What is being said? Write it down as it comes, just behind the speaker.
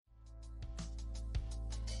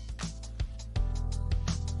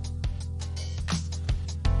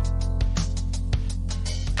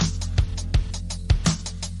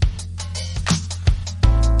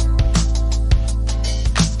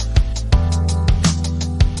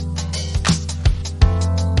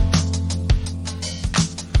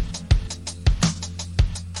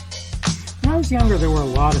was younger, there were a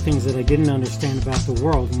lot of things that I didn't understand about the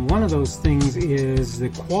world, and one of those things is the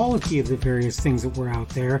quality of the various things that were out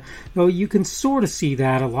there, though you can sort of see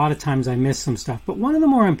that. A lot of times I missed some stuff, but one of the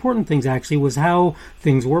more important things actually was how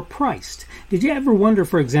things were priced. Did you ever wonder,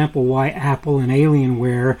 for example, why Apple and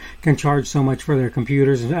Alienware can charge so much for their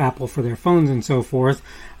computers and Apple for their phones and so forth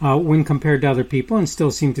when compared to other people, and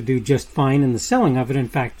still seem to do just fine in the selling of it, in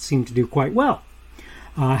fact, seem to do quite well?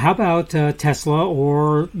 How about Tesla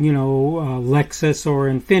or, Lexus or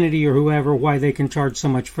Infiniti or whoever, why they can charge so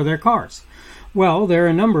much for their cars? Well, there are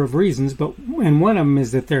a number of reasons, and one of them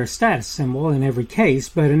is that they're a status symbol in every case,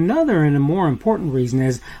 but another and a more important reason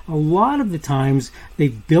is a lot of the times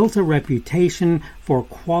they've built a reputation for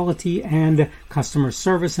quality and customer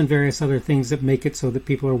service and various other things that make it so that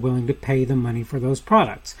people are willing to pay the money for those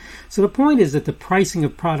products. So the point is that the pricing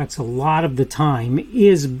of products a lot of the time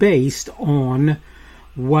is based on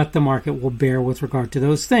what the market will bear with regard to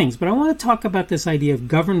those things. But I want to talk about this idea of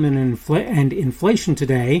government and inflation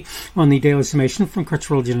today on the Daily Summation from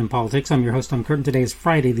Kurt's Religion and Politics. I'm your host, I'm Kurt, and today is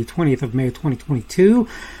Friday, the 20th of May, 2022.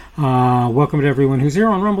 Welcome to everyone who's here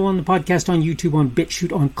on Rumble, on the podcast, on YouTube, on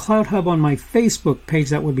BitChute, on CloudHub, on my Facebook page.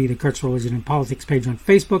 That would be the Kurt's Religion and Politics page on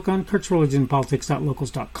Facebook, on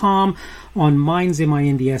kurtzreligionandpolitics.locals.com, on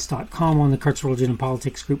minds.com, on the Kurt's Religion and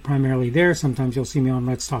Politics group, primarily there. Sometimes you'll see me on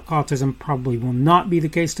Let's Talk Autism. Probably will not be the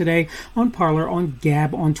case today. On Parler, on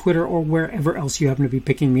Gab, on Twitter, or wherever else you happen to be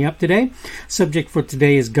picking me up today. Subject for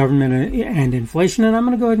today is government and inflation, and I'm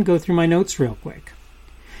going to go ahead and go through my notes real quick.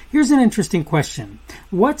 Here's an interesting question.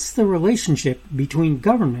 What's the relationship between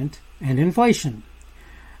government and inflation?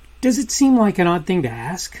 Does it seem like an odd thing to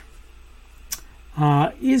ask?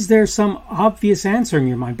 Is there some obvious answer in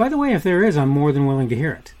your mind? By the way, if there is, I'm more than willing to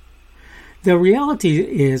hear it. The reality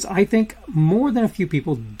is, I think more than a few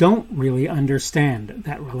people don't really understand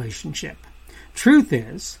that relationship. Truth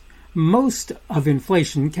is, most of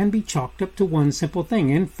inflation can be chalked up to one simple thing.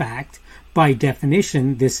 In fact, by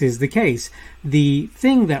definition, this is the case. The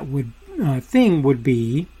thing would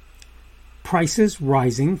be prices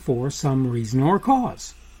rising for some reason or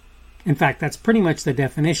cause. In fact, that's pretty much the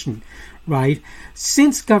definition, right?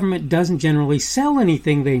 Since government doesn't generally sell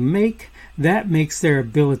anything they make, that makes their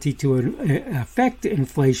ability to affect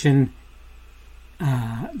inflation.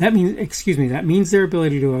 That means their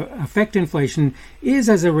ability to affect inflation is,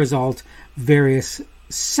 as a result, various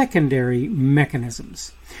secondary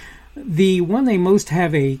mechanisms. The one they most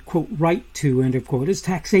have a, quote, right to, end of quote, is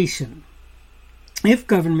taxation. If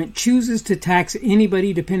government chooses to tax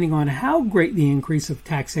anybody, depending on how great the increase of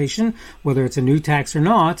taxation, whether it's a new tax or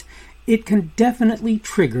not, it can definitely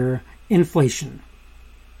trigger inflation.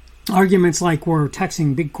 Arguments like we're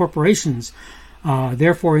taxing big corporations,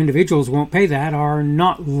 therefore individuals won't pay that, are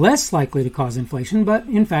not less likely to cause inflation, but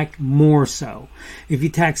in fact more so. If you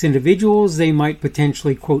tax individuals, they might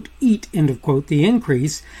potentially, quote, eat, end of quote, the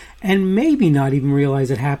increase, and maybe not even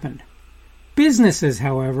realize it happened. Businesses,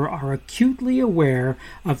 however, are acutely aware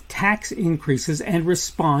of tax increases and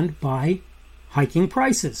respond by hiking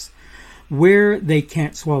prices where they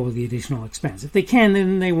can't swallow the additional expense. If they can,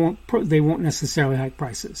 then they won't necessarily hike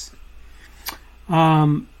prices.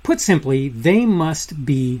 Put simply, they must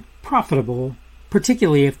be profitable,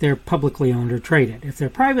 particularly if they're publicly owned or traded. If they're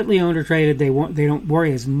privately owned or traded, they don't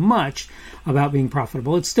worry as much about being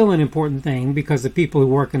profitable. It's still an important thing because the people who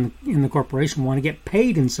work in the corporation want to get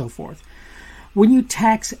paid and so forth. When you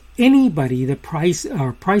tax anybody, prices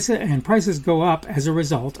go up as a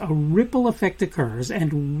result. A ripple effect occurs,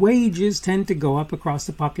 and wages tend to go up across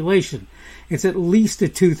the population. It's at least a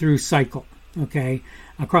two-through cycle, okay,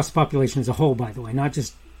 across the population as a whole, by the way, not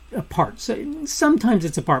just a part. So sometimes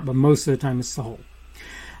it's a part, but most of the time it's the whole.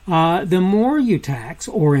 The more you tax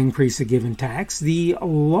or increase a given tax, the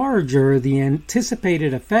larger the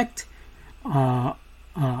anticipated effect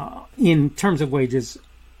in terms of wages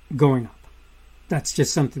going up. That's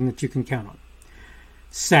just something that you can count on.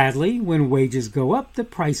 Sadly, when wages go up, the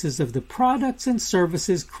prices of the products and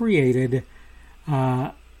services created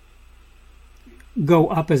go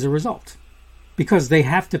up as a result, because they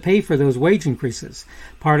have to pay for those wage increases.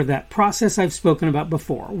 Part of that process I've spoken about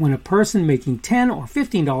before. When a person making $10 or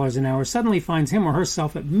 $15 an hour suddenly finds him or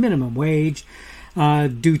herself at minimum wage,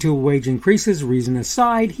 due to wage increases, reason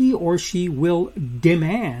aside, he or she will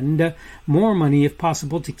demand more money if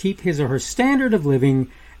possible to keep his or her standard of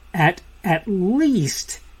living at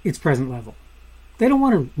least its present level. They don't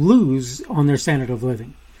want to lose on their standard of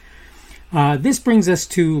living. This brings us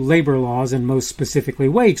to labor laws, and most specifically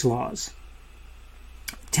wage laws.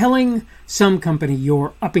 Telling some company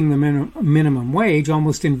you're upping the minimum wage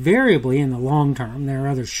almost invariably in the long term, there are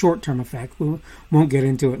other short-term effects we won't get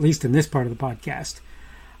into, at least in this part of the podcast,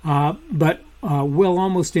 but will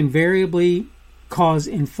almost invariably cause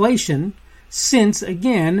inflation, since,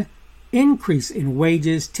 again, increase in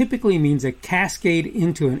wages typically means a cascade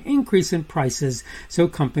into an increase in prices, so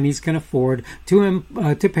companies can afford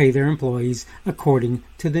to pay their employees according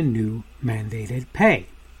to the new mandated pay.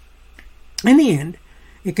 In the end,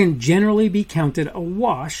 it can generally be counted a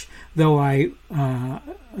wash, though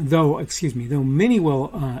many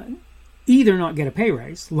will either not get a pay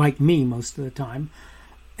raise, like me most of the time,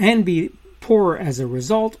 and be poorer as a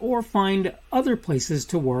result, or find other places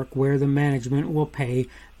to work where the management will pay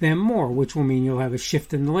them more, which will mean you'll have a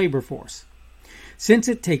shift in the labor force. Since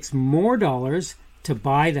it takes more dollars to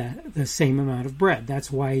buy the same amount of bread, that's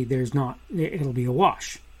why it'll be a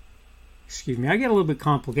wash. Excuse me, I get a little bit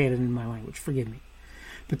complicated in my language, forgive me.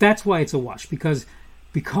 But that's why it's a wash, because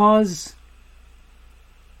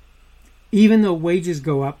even though wages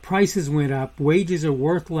go up, prices went up, wages are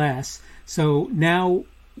worth less, so now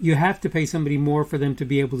you have to pay somebody more for them to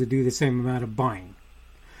be able to do the same amount of buying.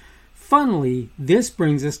 Funnily, this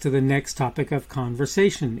brings us to the next topic of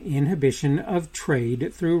conversation, inhibition of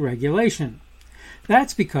trade through regulation.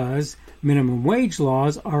 That's because minimum wage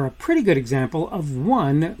laws are a pretty good example of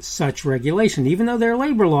one such regulation. Even though they're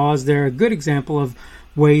labor laws, they're a good example of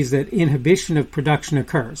ways that inhibition of production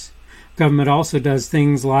occurs. Government also does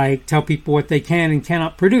things like tell people what they can and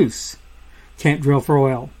cannot produce. Can't drill for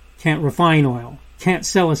oil. Can't refine oil. Can't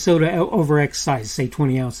sell a soda over X size, say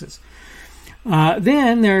 20 ounces.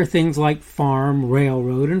 Then there are things like farm,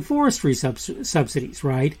 railroad, and forestry subsidies,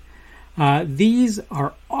 right? These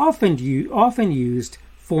are often used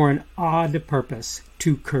for an odd purpose,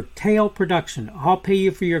 to curtail production. I'll pay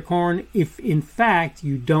you for your corn if, in fact,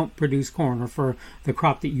 you don't produce corn, or for the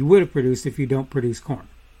crop that you would have produced if you don't produce corn.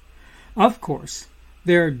 Of course,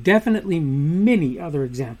 there are definitely many other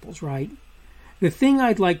examples, right? The thing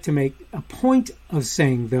I'd like to make a point of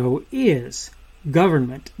saying, though, is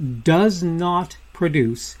government does not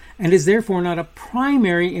produce and is therefore not a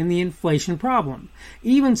primary in the inflation problem.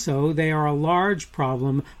 Even so, they are a large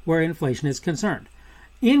problem where inflation is concerned.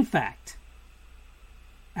 In fact,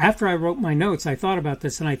 after I wrote my notes, I thought about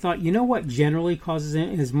this and I thought, you know what generally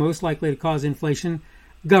is most likely to cause inflation?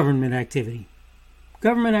 Government activity.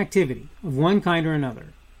 Government activity of one kind or another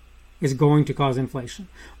is going to cause inflation.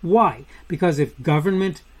 Why? Because if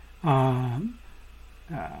government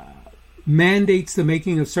mandates the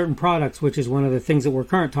making of certain products, which is one of the things that we're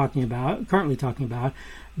currently talking about,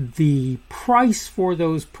 the price for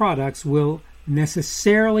those products will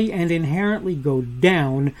necessarily and inherently go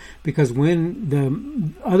down, because when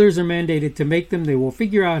the others are mandated to make them, they will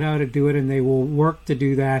figure out how to do it, and they will work to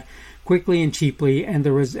do that quickly and cheaply, and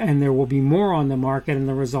there will be more on the market, and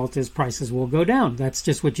the result is prices will go down. That's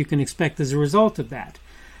just what you can expect as a result of that.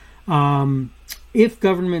 If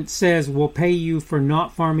government says we'll pay you for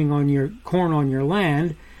not farming on your corn on your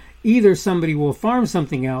land, either somebody will farm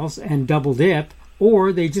something else and double dip,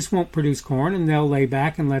 or they just won't produce corn and they'll lay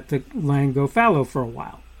back and let the land go fallow for a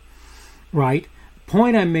while. Right? The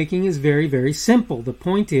point I'm making is very, very simple. The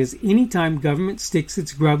point is, anytime government sticks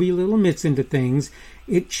its grubby little mitts into things,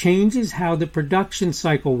 it changes how the production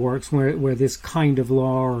cycle works, where this kind of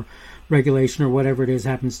law or regulation or whatever it is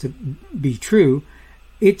happens to be true.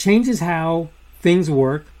 It changes how things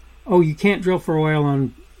work. Oh, you can't drill for oil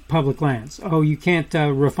on public lands. Oh, you can't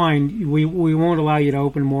refine. We won't allow you to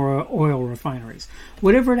open more oil refineries.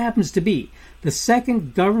 Whatever it happens to be. The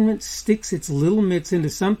second government sticks its little mitts into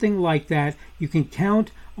something like that, you can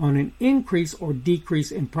count on an increase or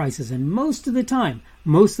decrease in prices. And most of the time,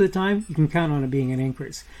 you can count on it being an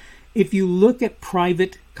increase. If you look at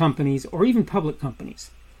private companies or even public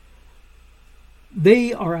companies,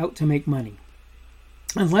 they are out to make money.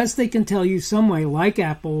 Unless they can tell you some way, like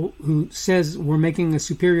Apple, who says we're making a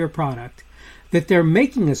superior product, that they're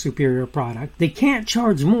making a superior product, they can't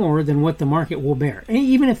charge more than what the market will bear. And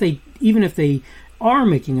even if they are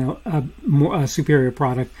making a superior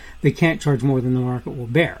product, they can't charge more than the market will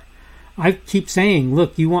bear. I keep saying,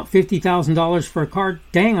 look, you want $50,000 for a car?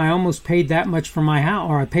 Dang, I almost paid that much for my house,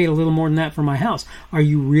 or I paid a little more than that for my house. Are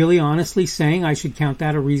you really honestly saying I should count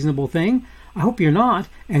that a reasonable thing? I hope you're not.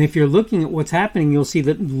 And if you're looking at what's happening, you'll see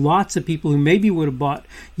that lots of people who maybe would have bought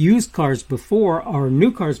used cars before or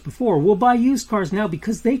new cars before will buy used cars now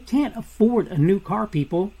because they can't afford a new car,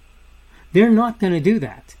 people. They're not going to do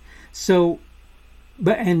that. So,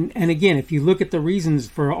 but and again, if you look at the reasons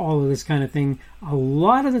for all of this kind of thing, a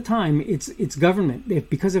lot of the time it's government.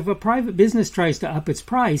 Because if a private business tries to up its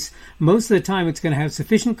price, most of the time it's going to have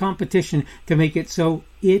sufficient competition to make it so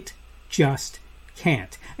it just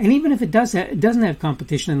can't. And even if it doesn't have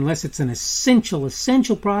competition, unless it's an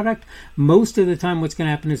essential product, most of the time what's going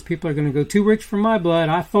to happen is people are going to go, too rich for my blood,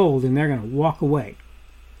 I fold, and they're going to walk away.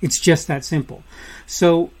 It's just that simple.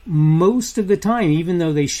 So most of the time, even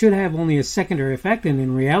though they should have only a secondary effect, and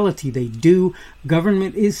in reality they do,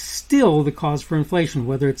 government is still the cause for inflation,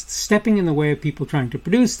 whether it's stepping in the way of people trying to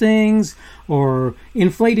produce things, or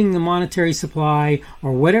inflating the monetary supply,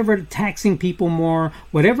 or whatever, taxing people more,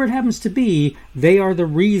 whatever it happens to be, they are the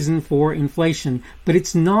reason for inflation. But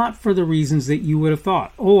it's not for the reasons that you would have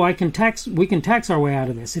thought. Oh, we can tax our way out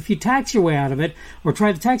of this. If you tax your way out of it, or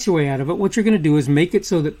try to tax your way out of it, what you're going to do is make it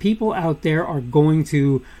so that people out there are going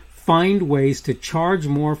to find ways to charge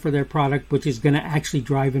more for their product, which is going to actually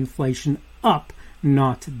drive inflation up,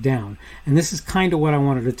 not down. And this is kind of what I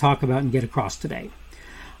wanted to talk about and get across today.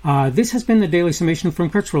 This has been the Daily Summation from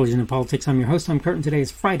Kurt's Religion and Politics. I'm your host. I'm Kurt, and today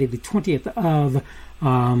is Friday, the 20th of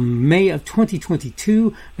May of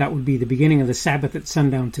 2022. That would be the beginning of the Sabbath at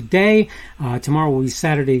sundown today. Tomorrow will be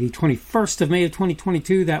Saturday, the 21st of May of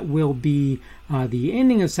 2022. That will be the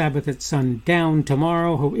ending of Sabbath at sundown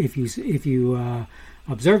tomorrow. If you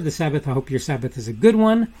observe the Sabbath, I hope your Sabbath is a good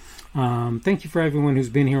one. Thank you for everyone who's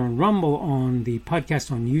been here on Rumble, on the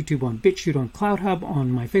podcast, on YouTube, on BitChute, on CloudHub,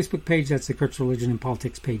 on my Facebook page. That's the Kurt's Religion and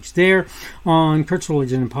Politics page there. On Kurt's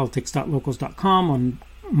Religion and Politics.locals.com, on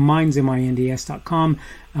minds.com.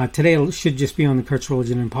 Today it should just be on the Kurt's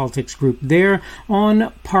Religion and Politics group there,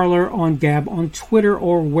 on Parler, on Gab, on Twitter,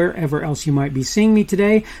 or wherever else you might be seeing me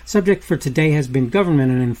today. Subject for today has been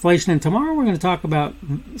government and inflation, and tomorrow we're going to talk about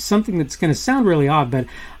something that's going to sound really odd, but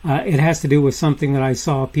it has to do with something that I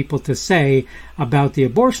saw people to say about the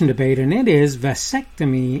abortion debate, and it is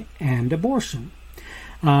vasectomy and abortion.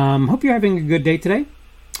 Hope you're having a good day today.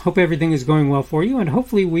 Hope everything is going well for you, and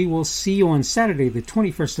hopefully we will see you on Saturday, the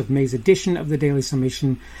 21st of May's edition of the Daily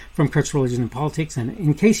Summation from Kurt's Religion and Politics. And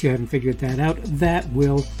in case you haven't figured that out, that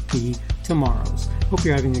will be tomorrow's. Hope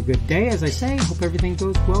you're having a good day, as I say. Hope everything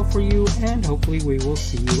goes well for you, and hopefully we will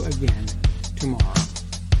see you again tomorrow.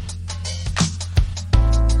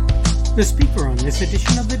 The speaker on this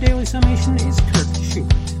edition of the Daily Summation is Kurt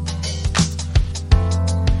Schubert.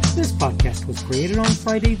 This podcast was created on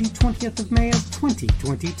Friday, the 20th of May of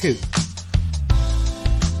 2022.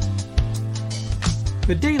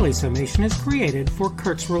 The Daily Summation is created for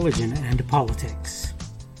Kurt's Religion and Politics.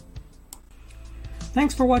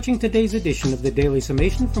 Thanks for watching today's edition of the Daily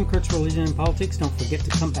Summation from Kurt's Religion and Politics. Don't forget to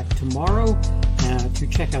come back tomorrow to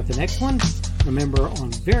check out the next one. Remember,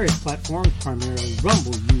 on various platforms, primarily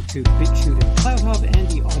Rumble, YouTube, BitChute, and CloudHub, and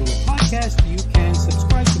the audio podcast, you can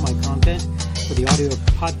subscribe to my content. For the audio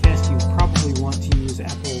podcast, you probably want to use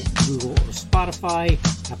Apple, Google, or Spotify.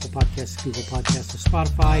 Apple Podcasts, Google Podcasts, or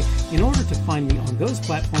Spotify. In order to find me on those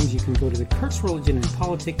platforms, you can go to the Kurt's Religion and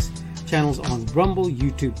Politics channels on Rumble,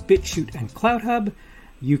 YouTube, BitChute, and CloudHub.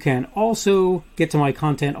 You can also get to my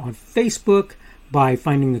content on Facebook by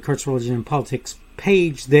finding the Kurt's Religion and Politics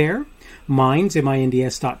page there.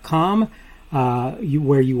 minds.com,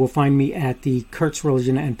 where you will find me at the Kurt's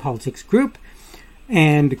Religion and Politics group,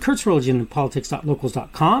 and Kurt's Religion and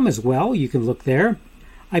Politics.locals.com as well. You can look there.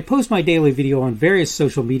 I post my daily video on various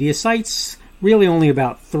social media sites, really only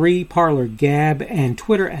about 3, Parler, Gab, and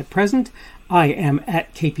Twitter at present. I am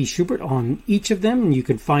at KP Schubert on each of them, and you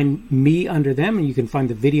can find me under them, and you can find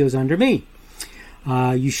the videos under me.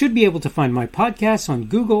 You should be able to find my podcasts on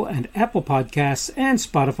Google and Apple Podcasts and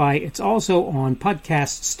Spotify. It's also on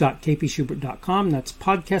podcasts.kpschubert.com. That's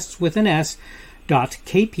podcasts with an S,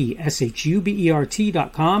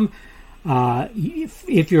 .kpschubert.com.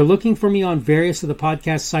 If you're looking for me on various of the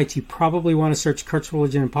podcast sites, you probably want to search Kurt's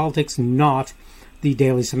Religion and Politics, not the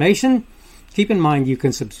Daily Summation. Keep in mind, you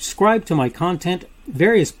can subscribe to my content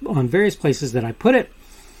on various places that I put it.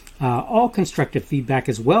 All constructive feedback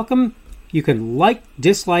is welcome. You can like,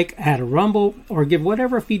 dislike, add a rumble, or give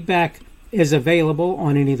whatever feedback is available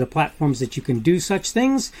on any of the platforms that you can do such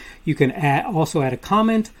things. You can also add a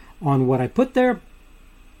comment on what I put there.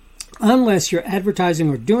 Unless you're advertising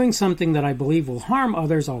or doing something that I believe will harm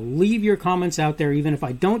others, I'll leave your comments out there even if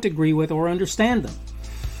I don't agree with or understand them.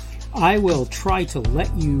 I will try to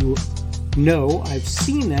let you know I've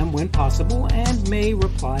seen them when possible and may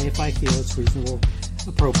reply if I feel it's reasonable,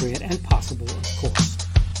 appropriate, and possible, of course.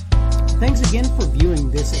 Thanks again for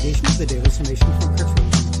viewing this edition of the Daily Summation from Kurt's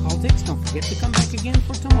Religion and Politics. Don't forget to come back again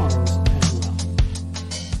for tomorrow's as well.